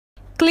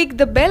Click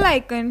the bell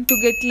icon to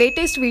get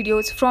latest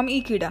videos from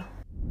Ekeeda.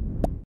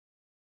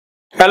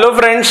 Hello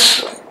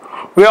friends,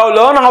 we have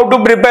learned how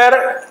to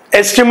prepare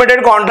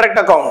estimated contract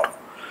account.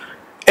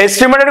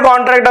 Estimated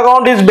contract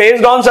account is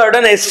based on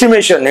certain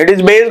estimation, it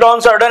is based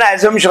on certain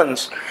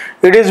assumptions,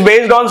 it is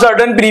based on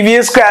certain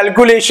previous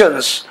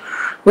calculations,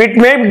 which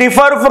may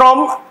differ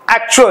from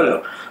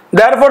actual.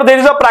 Therefore, there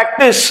is a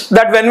practice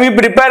that when we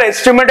prepare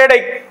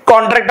estimated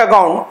contract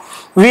account,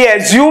 we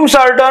assume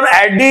certain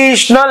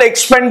additional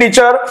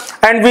expenditure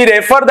and we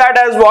refer that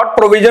as what?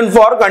 Provision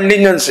for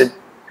contingency.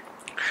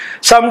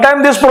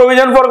 Sometimes this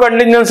provision for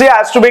contingency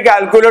has to be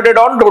calculated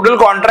on total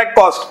contract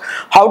cost.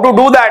 How to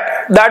do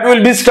that? That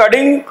we'll be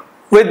studying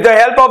with the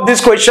help of this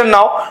question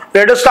now.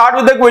 Let us start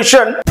with the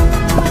question.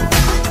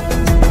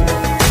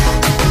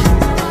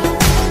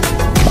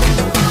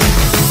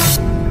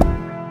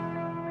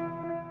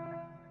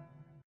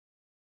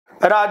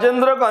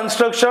 Rajendra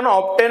Construction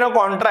obtain a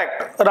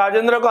contract.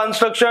 Rajendra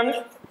Construction,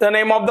 the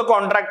name of the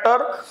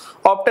contractor,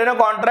 obtain a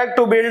contract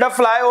to build a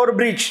flyover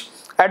bridge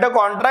at a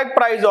contract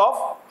price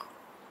of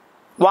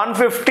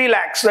 150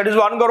 lakhs, that is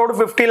 1 crore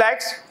 50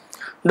 lakhs.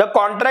 The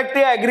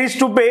contractor agrees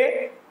to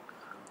pay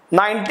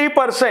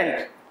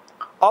 90%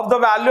 of the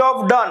value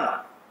of done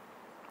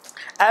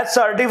as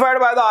certified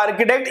by the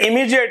architect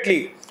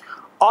immediately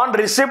on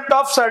receipt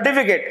of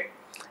certificate,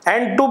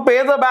 and to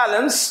pay the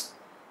balance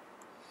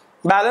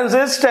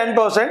is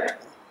 10%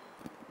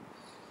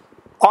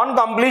 on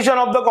completion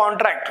of the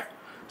contract.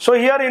 So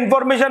here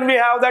information we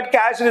have that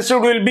cash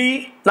received will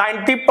be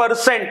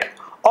 90%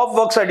 of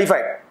work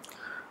certified.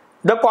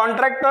 The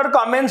contractor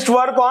commenced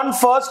work on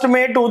 1st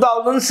May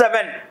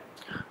 2007.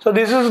 So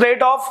this is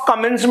date of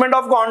commencement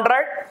of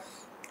contract,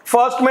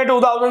 1st May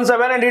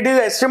 2007, and it is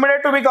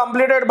estimated to be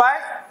completed by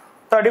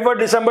 31st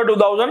December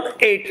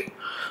 2008.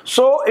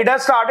 So it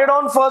has started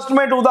on 1st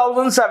May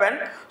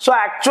 2007. So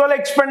actual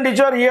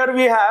expenditure here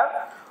we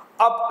have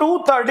up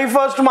to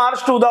 31st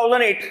March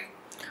 2008.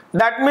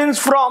 That means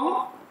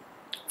from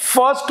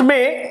 1st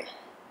May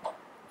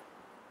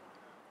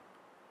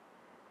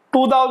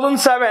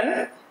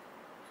 2007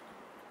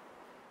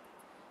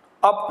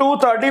 up to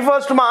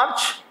 31st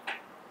March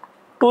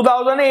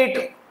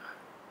 2008.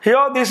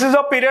 Here this is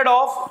a period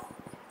of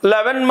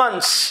 11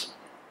 months.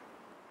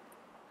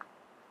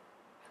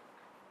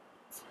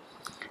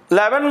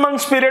 11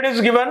 months period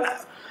is given,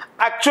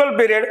 actual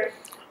period,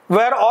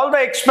 where all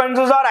the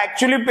expenses are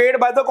actually paid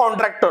by the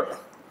contractor.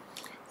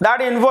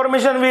 That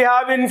information we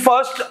have in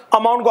first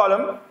amount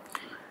column.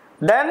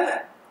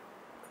 Then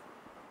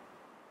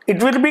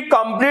it will be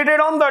completed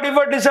on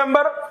 31st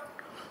December.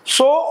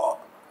 So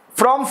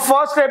from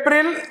 1st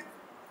April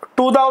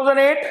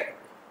 2008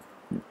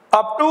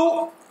 up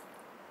to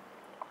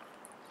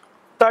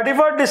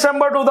 31st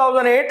December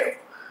 2008,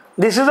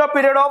 this is a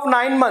period of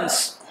 9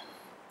 months.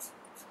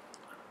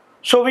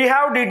 So we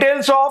have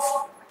details of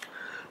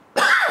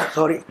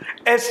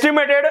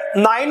estimated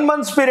 9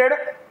 months period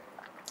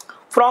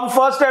from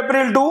 1st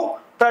April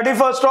to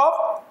 31st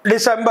of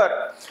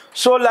December.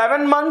 So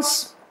 11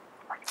 months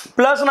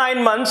plus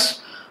 9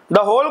 months, the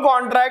whole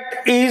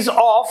contract is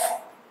of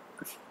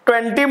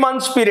 20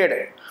 months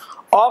period,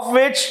 of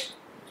which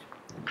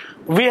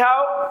we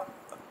have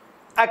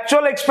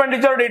actual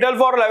expenditure detail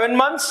for 11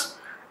 months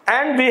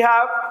and we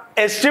have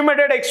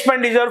estimated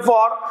expenditure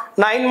for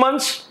 9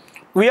 months.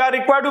 We are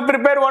required to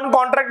prepare one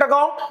contract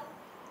account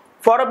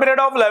for a period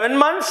of 11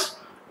 months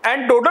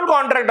and total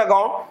contract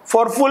account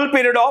for full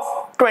period of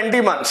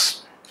 20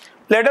 months.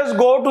 Let us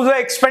go to the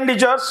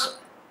expenditures.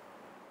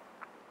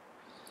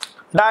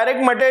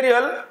 Direct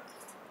material,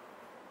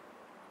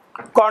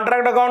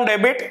 contract account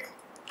debit.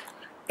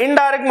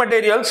 Indirect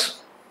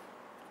materials,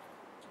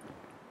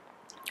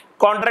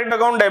 contract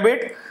account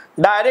debit.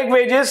 Direct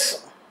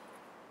wages,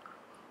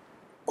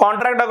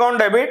 contract account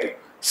debit.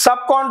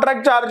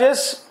 Subcontract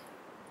charges,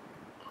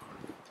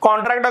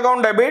 contract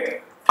account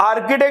debit.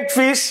 Architect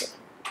fees,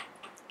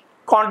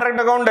 contract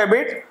account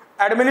debit.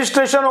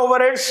 Administration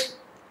overheads,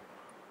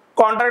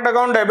 contract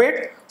account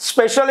debit.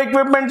 Special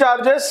equipment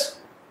charges,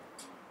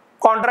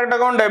 contract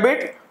account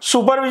debit.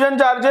 Supervision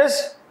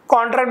charges,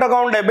 contract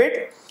account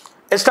debit.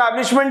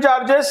 Establishment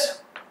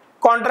charges,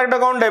 contract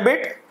account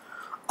debit.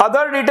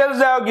 Other details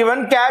they have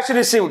given: cash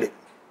received,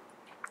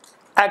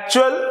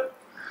 actual,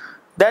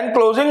 then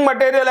closing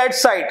material at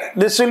site.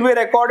 This will be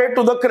recorded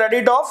to the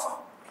credit of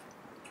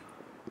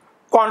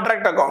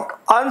contract account.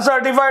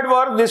 Uncertified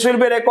work, this will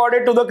be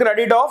recorded to the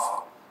credit of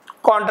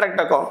contract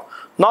account.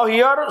 Now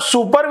here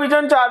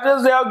supervision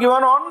charges they have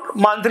given on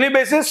monthly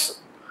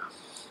basis.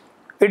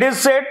 It is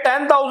said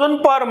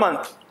 10,000 per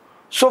month.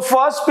 So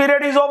first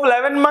period is of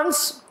 11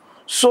 months.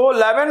 So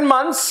 11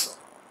 months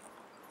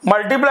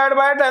multiplied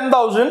by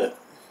 10,000.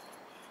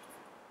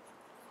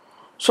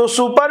 So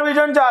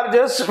supervision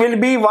charges will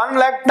be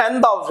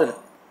 1,10,000.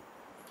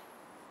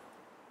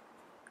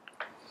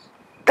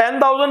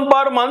 10,000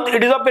 per month,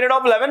 it is a period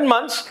of 11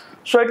 months,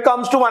 so it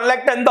comes to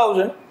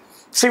 1,10,000.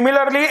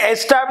 Similarly,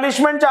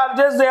 establishment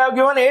charges they have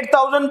given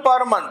 8,000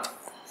 per month.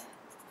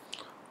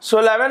 So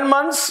 11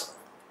 months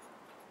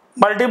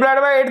multiplied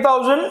by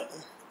 8,000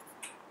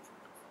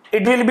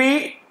 it will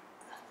be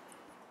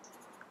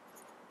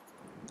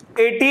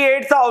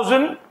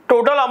 88,000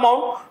 total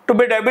amount to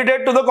be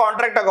debited to the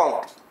contract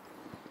account.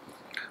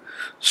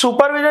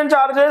 Supervision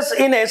charges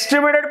in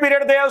estimated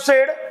period, they have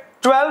said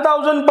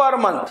 12,000 per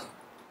month.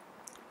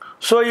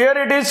 So here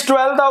it is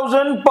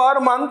 12,000 per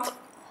month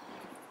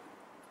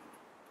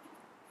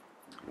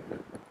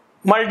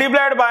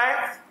multiplied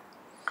by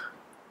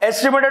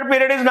estimated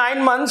period is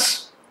 9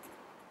 months.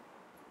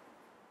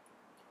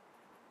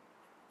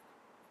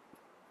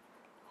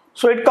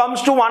 So it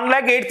comes to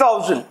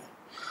 1,08,000.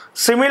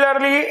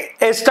 Similarly,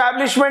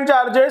 establishment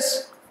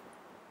charges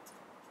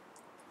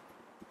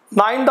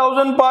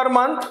 9,000 per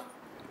month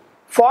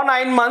for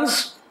 9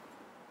 months.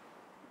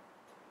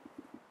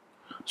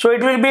 So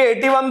it will be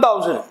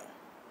 81,000.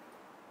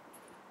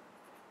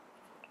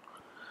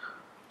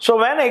 So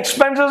when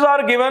expenses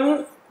are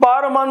given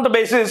per month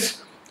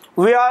basis,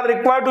 we are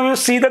required to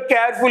see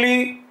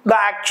carefully the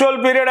actual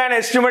period and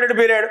estimated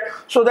period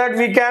so that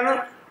we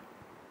can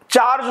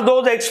charge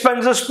those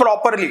expenses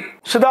properly.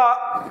 So the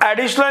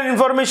additional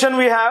information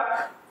we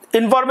have,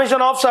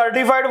 information of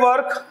certified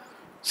work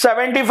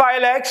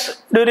 75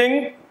 lakhs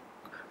during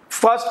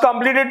first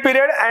completed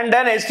period, and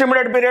then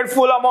estimated period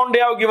full amount they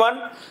have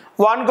given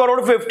 1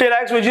 crore 50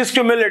 lakhs, which is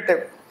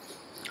cumulative.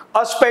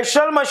 A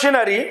special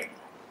machinery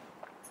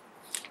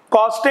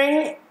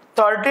costing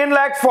 13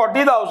 lakh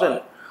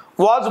 40,000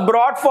 was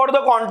brought for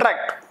the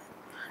contract,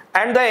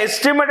 and the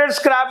estimated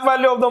scrap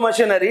value of the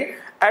machinery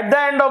at the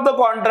end of the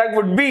contract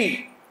would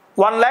be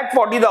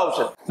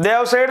 1,40,000. They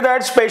have said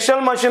that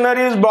special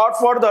machinery is bought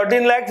for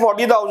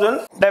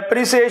 13,40,000.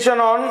 Depreciation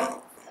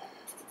on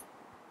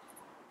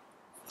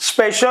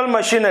special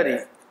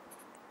machinery.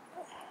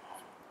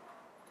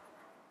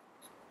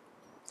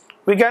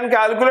 We can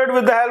calculate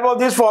with the help of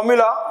this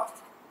formula: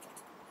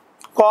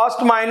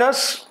 cost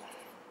minus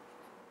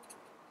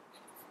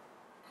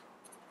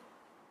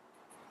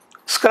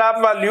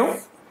scrap value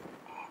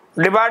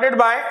divided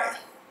by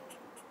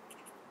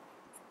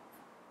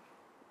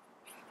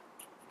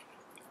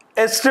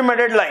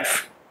estimated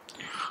life.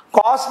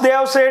 Cost they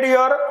have said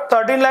here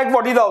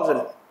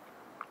 13,40,000,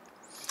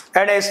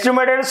 and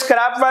estimated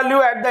scrap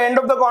value at the end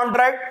of the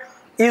contract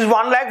is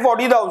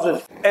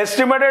 1,40,000.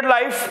 Estimated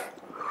life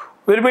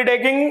will be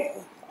taking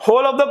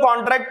whole of the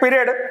contract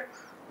period,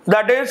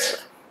 that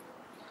is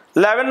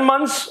 11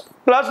 months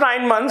plus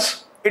 9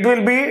 months, it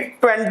will be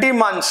 20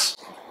 months,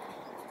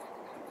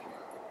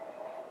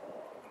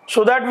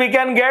 so that we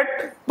can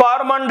get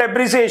per month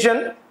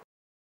depreciation.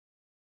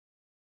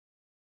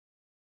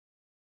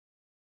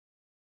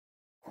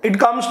 It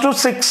comes to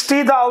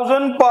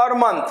 60,000 per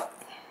month.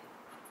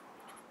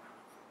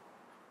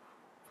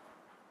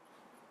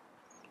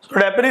 So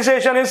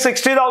depreciation is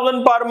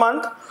 60,000 per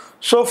month.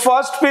 So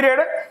first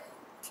period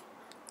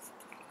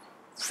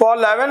for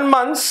 11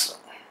 months,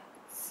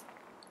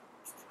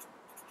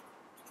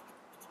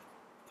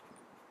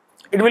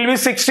 it will be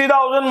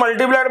 60,000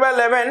 multiplied by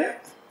 11,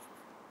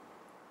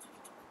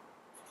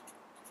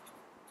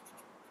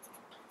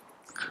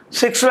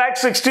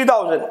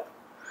 6,60,000.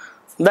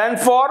 Then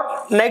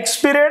for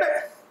next period,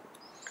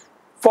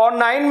 for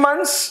 9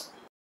 months,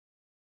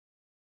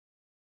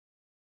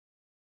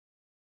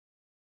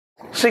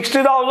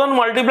 60,000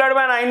 multiplied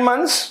by 9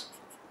 months,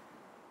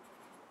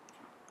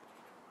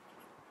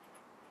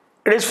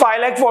 it is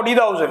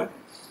 5,40,000.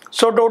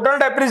 So total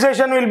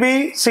depreciation will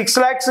be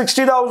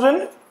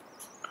 6,60,000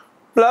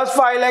 plus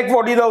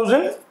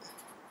 5,40,000.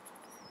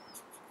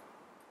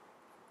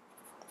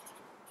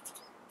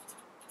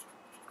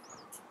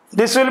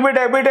 This will be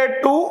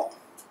debited to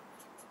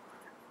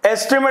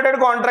estimated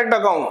contract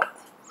account,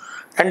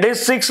 and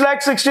this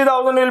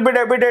 6,60,000 will be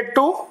debited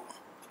to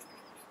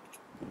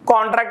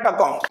contract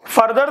account.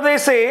 Further they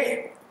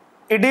say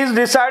it is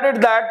decided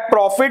that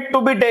profit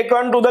to be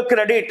taken to the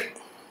credit.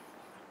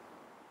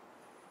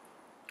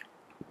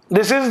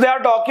 This is, they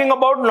are talking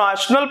about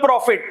national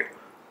profit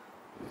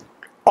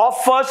of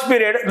first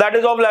period, that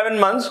is of 11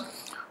 months,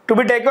 to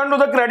be taken to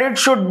the credit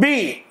should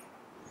be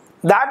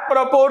that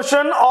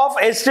proportion of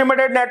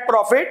estimated net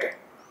profit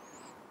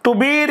to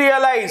be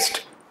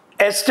realized,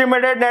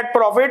 estimated net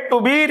profit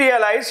to be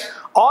realized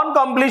on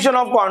completion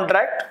of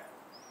contract,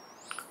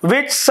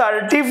 which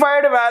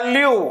certified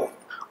value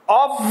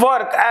of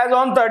work as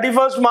on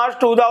 31st March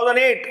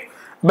 2008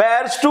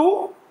 bears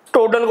to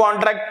total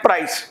contract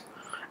price.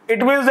 It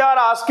means they are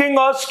asking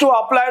us to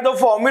apply the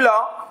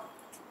formula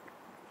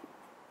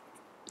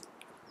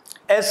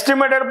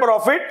estimated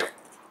profit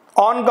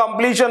on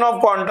completion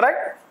of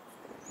contract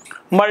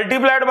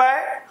multiplied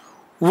by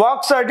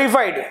work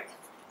certified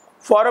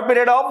for a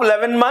period of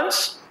 11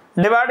 months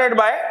divided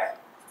by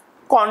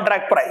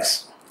contract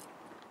price.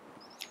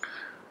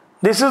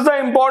 This is the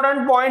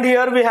important point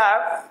here. We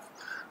have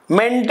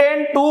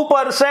maintained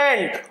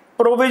 2%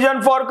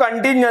 provision for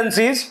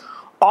contingencies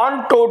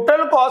on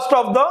total cost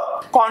of the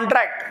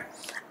contract,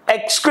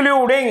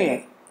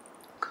 excluding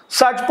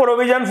such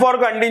provision for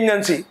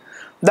contingency.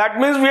 That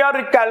means we are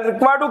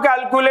required to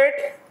calculate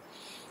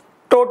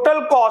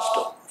total cost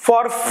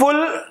for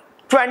full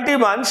 20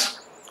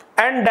 months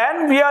and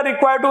then we are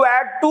required to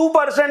add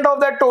 2% of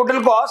that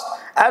total cost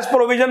as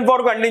provision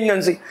for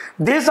contingency.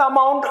 This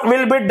amount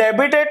will be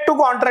debited to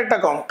contract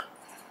account.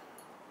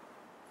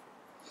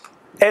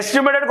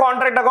 Estimated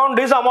contract account,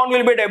 this amount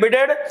will be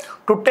debited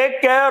to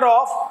take care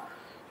of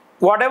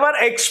whatever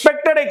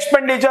expected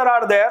expenditure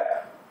are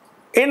there.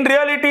 In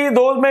reality,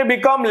 those may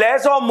become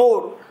less or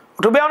more.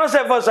 To be on a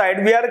safer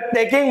side, we are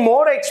taking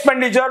more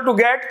expenditure to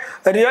get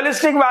a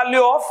realistic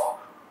value of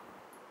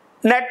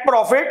net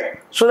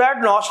profit, so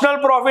that notional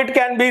profit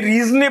can be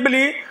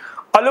reasonably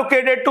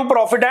allocated to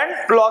profit and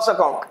loss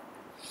account.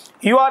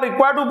 You are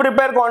required to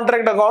prepare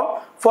contract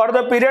account for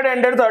the period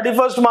ended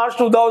 31st March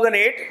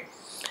 2008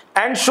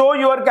 and show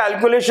your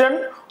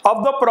calculation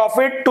of the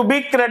profit to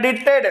be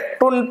credited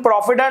to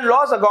profit and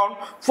loss account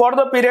for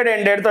the period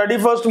ended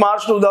 31st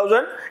March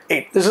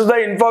 2008. This is the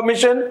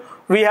information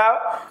we have.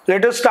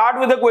 Let us start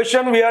with the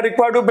question. We are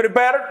required to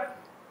prepare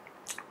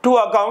two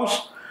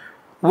accounts.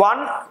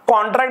 One,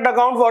 contract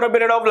account for a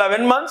period of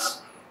 11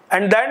 months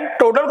and then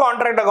total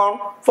contract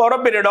account for a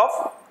period of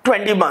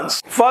 20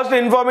 months. First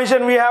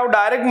information, we have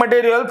direct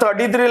material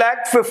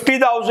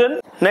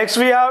 33,50,000. Next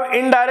we have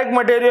indirect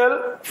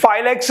material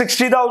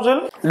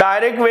 5,60,000.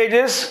 Direct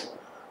wages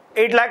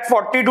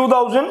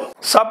 8,42,000.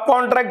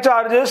 Subcontract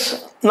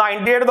charges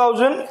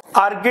 98,000.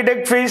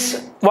 Architect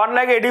fees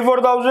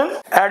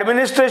 1,84,000.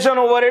 Administration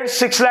overhead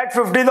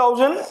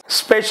 6,50,000.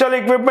 Special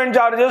equipment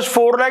charges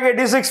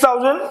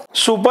 4,86,000.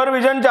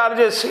 Supervision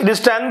charges, it is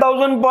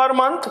 10,000 per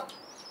month.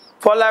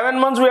 For 11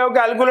 months we have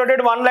calculated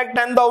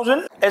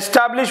 1,10,000.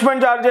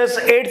 Establishment charges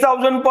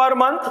 8,000 per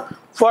month.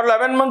 For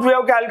 11 months we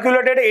have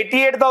calculated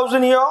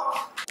 88,000 here.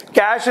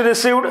 Cash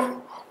received,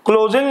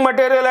 closing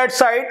material at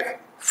site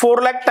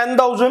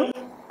 4,10,000.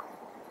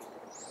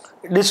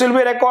 This will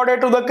be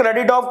recorded to the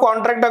credit of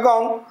contract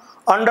account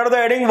under the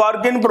heading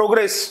work in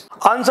progress.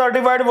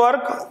 Uncertified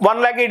work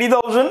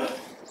 1,80,000.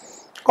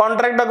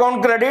 Contract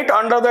account credit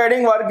under the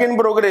heading work in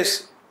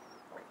progress.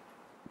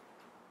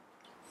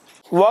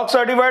 Work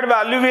certified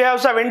value we have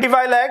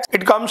 75 lakhs.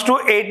 It comes to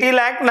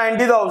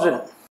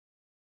 80,90,000.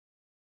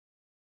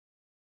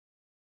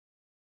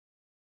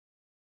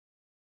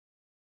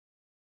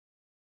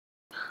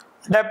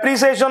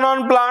 Depreciation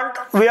on plant,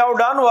 we have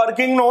done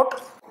working note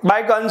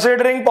by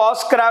considering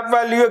cost, scrap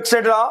value,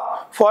 etc.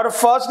 For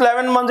first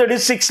 11 months it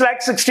is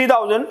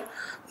 6,60,000.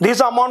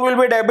 This amount will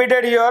be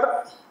debited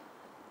here.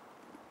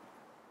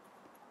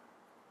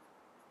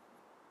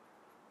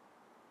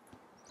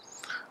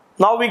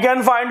 Now we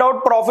can find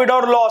out profit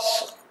or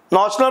loss,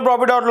 notional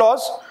profit or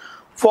loss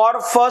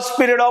for first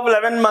period of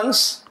 11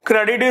 months.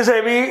 Credit is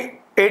heavy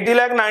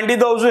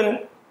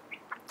 80,90,000.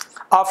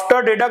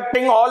 After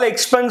deducting all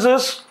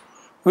expenses,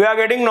 we are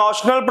getting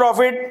notional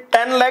profit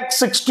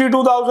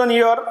 10,62,000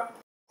 here.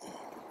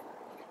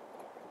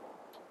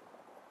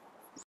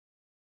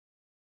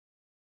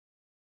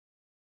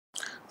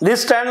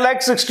 This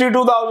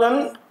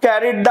 10,62,000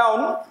 carried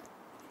down.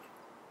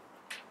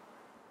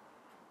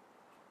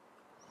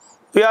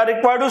 We are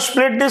required to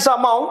split this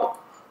amount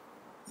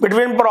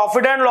between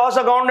profit and loss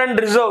account and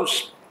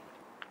reserves.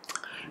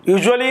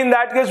 Usually in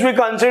that case we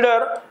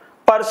consider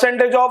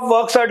percentage of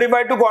work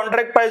certified to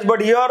contract price, but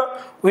here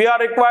we are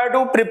required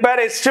to prepare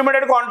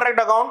estimated contract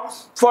account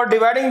for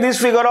dividing this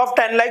figure of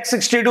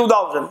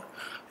 10,62,000.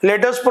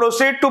 Let us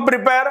proceed to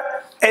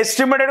prepare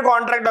estimated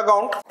contract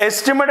account.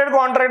 Estimated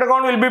contract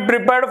account will be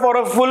prepared for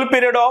a full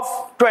period of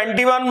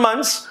 21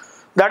 months,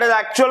 that is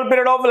actual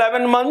period of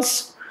 11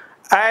 months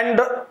and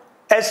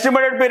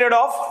estimated period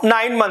of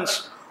 9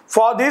 months.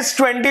 For these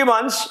 20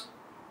 months,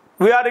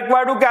 we are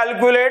required to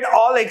calculate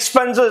all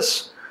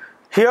expenses.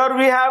 Here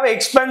we have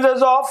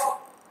expenses of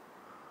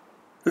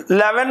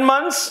 11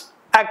 months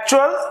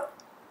actual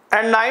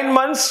and 9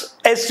 months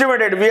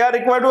estimated. We are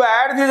required to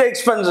add these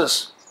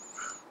expenses.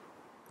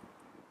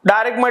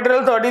 Direct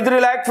material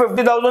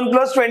 33,50,000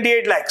 plus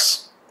 28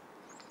 lakhs.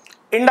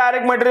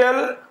 Indirect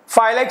material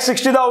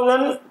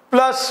 5,60,000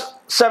 plus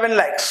 7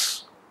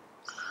 lakhs.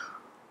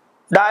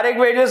 Direct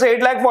wages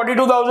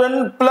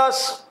 8,42,000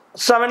 plus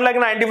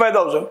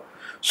 7,95,000.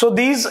 So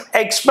these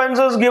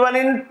expenses given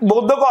in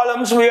both the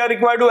columns we are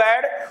required to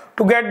add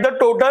to get the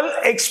total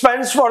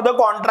expense for the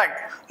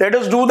contract. Let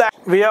us do that.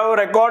 We have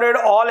recorded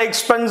all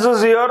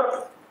expenses here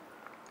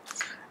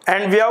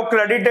and we have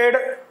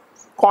credited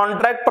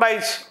contract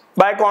price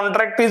by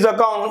contractee's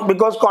account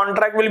because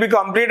contract will be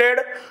completed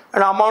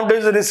and amount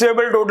is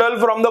receivable total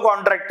from the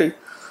contractee.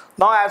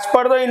 Now as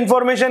per the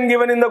information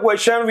given in the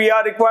question, we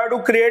are required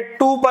to create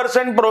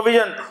 2%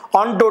 provision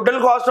on total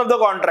cost of the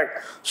contract.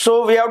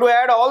 So we have to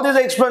add all these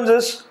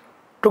expenses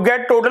to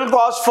get total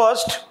cost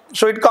first.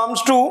 So it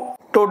comes to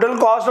total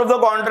cost of the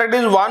contract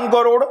is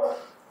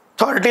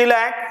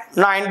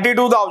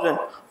 1,30,92,000.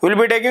 We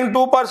will be taking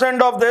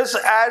 2% of this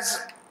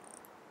as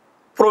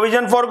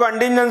provision for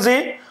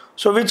contingency.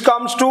 So which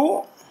comes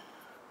to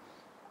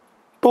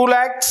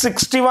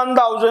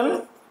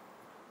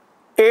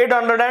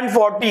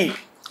 2,61,840.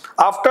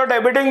 After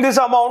debiting this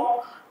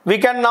amount, we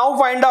can now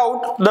find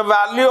out the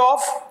value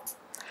of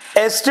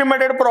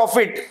estimated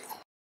profit.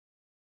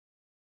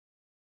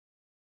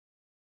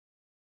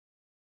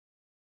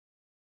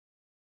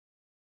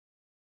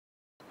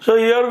 So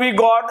here we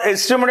got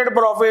estimated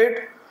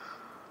profit.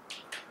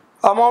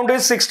 Amount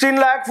is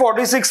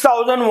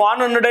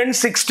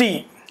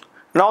 16,46,160.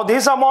 Now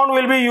this amount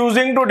will be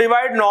using to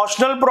divide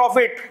notional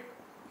profit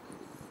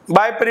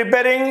by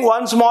preparing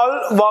one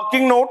small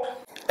working note.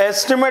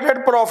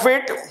 Estimated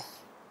profit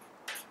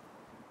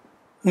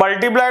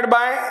multiplied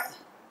by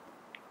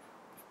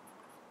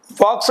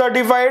work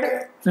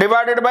certified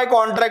divided by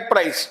contract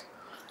price.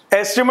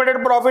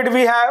 Estimated profit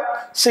we have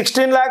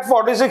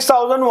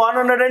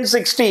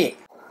 16,46,160.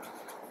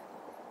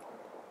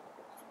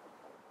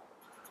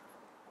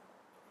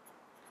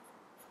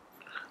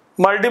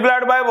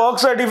 Multiplied by work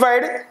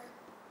certified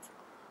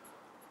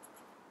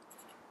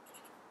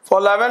for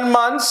 11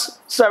 months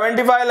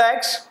 75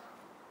 lakhs.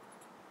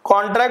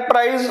 Contract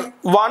price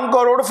 1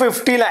 crore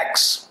 50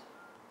 lakhs.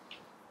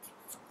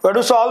 Where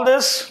to solve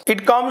this?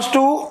 It comes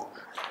to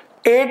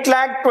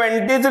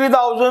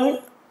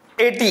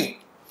 8,23,080.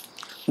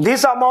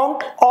 This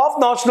amount of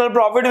notional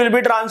profit will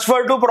be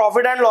transferred to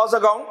profit and loss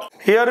account.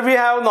 Here we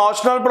have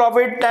notional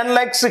profit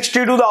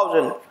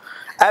 10,62,000.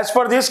 As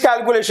per this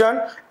calculation,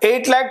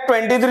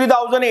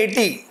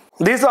 8,23,080.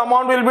 This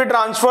amount will be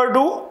transferred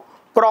to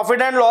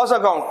profit and loss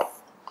account.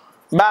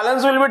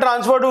 Balance will be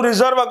transferred to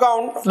reserve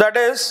account, that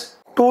is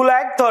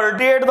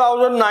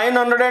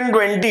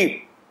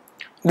 2,38,920.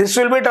 This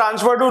will be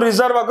transferred to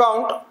reserve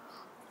account.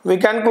 We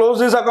can close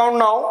this account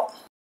now.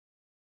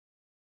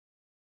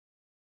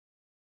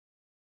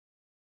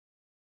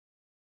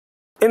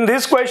 In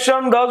this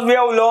question, thus we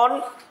have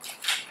learned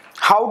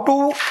how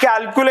to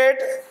calculate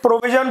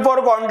provision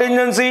for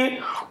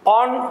contingency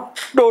on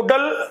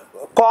total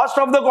cost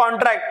of the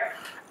contract,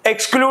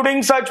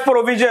 excluding such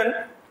provision.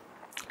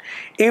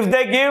 If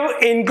they give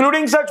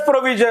including such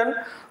provision,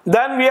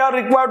 then we are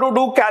required to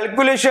do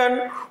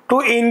calculation to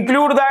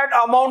include that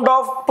amount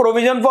of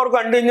provision for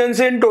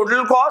contingency in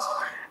total cost,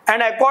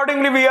 and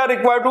accordingly we are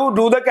required to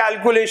do the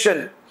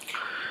calculation.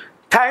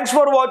 Thanks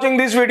for watching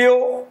this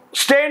video.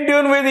 Stay in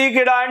tune with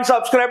Ekeeda and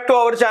subscribe to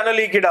our channel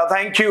Ekeeda.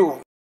 Thank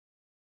you.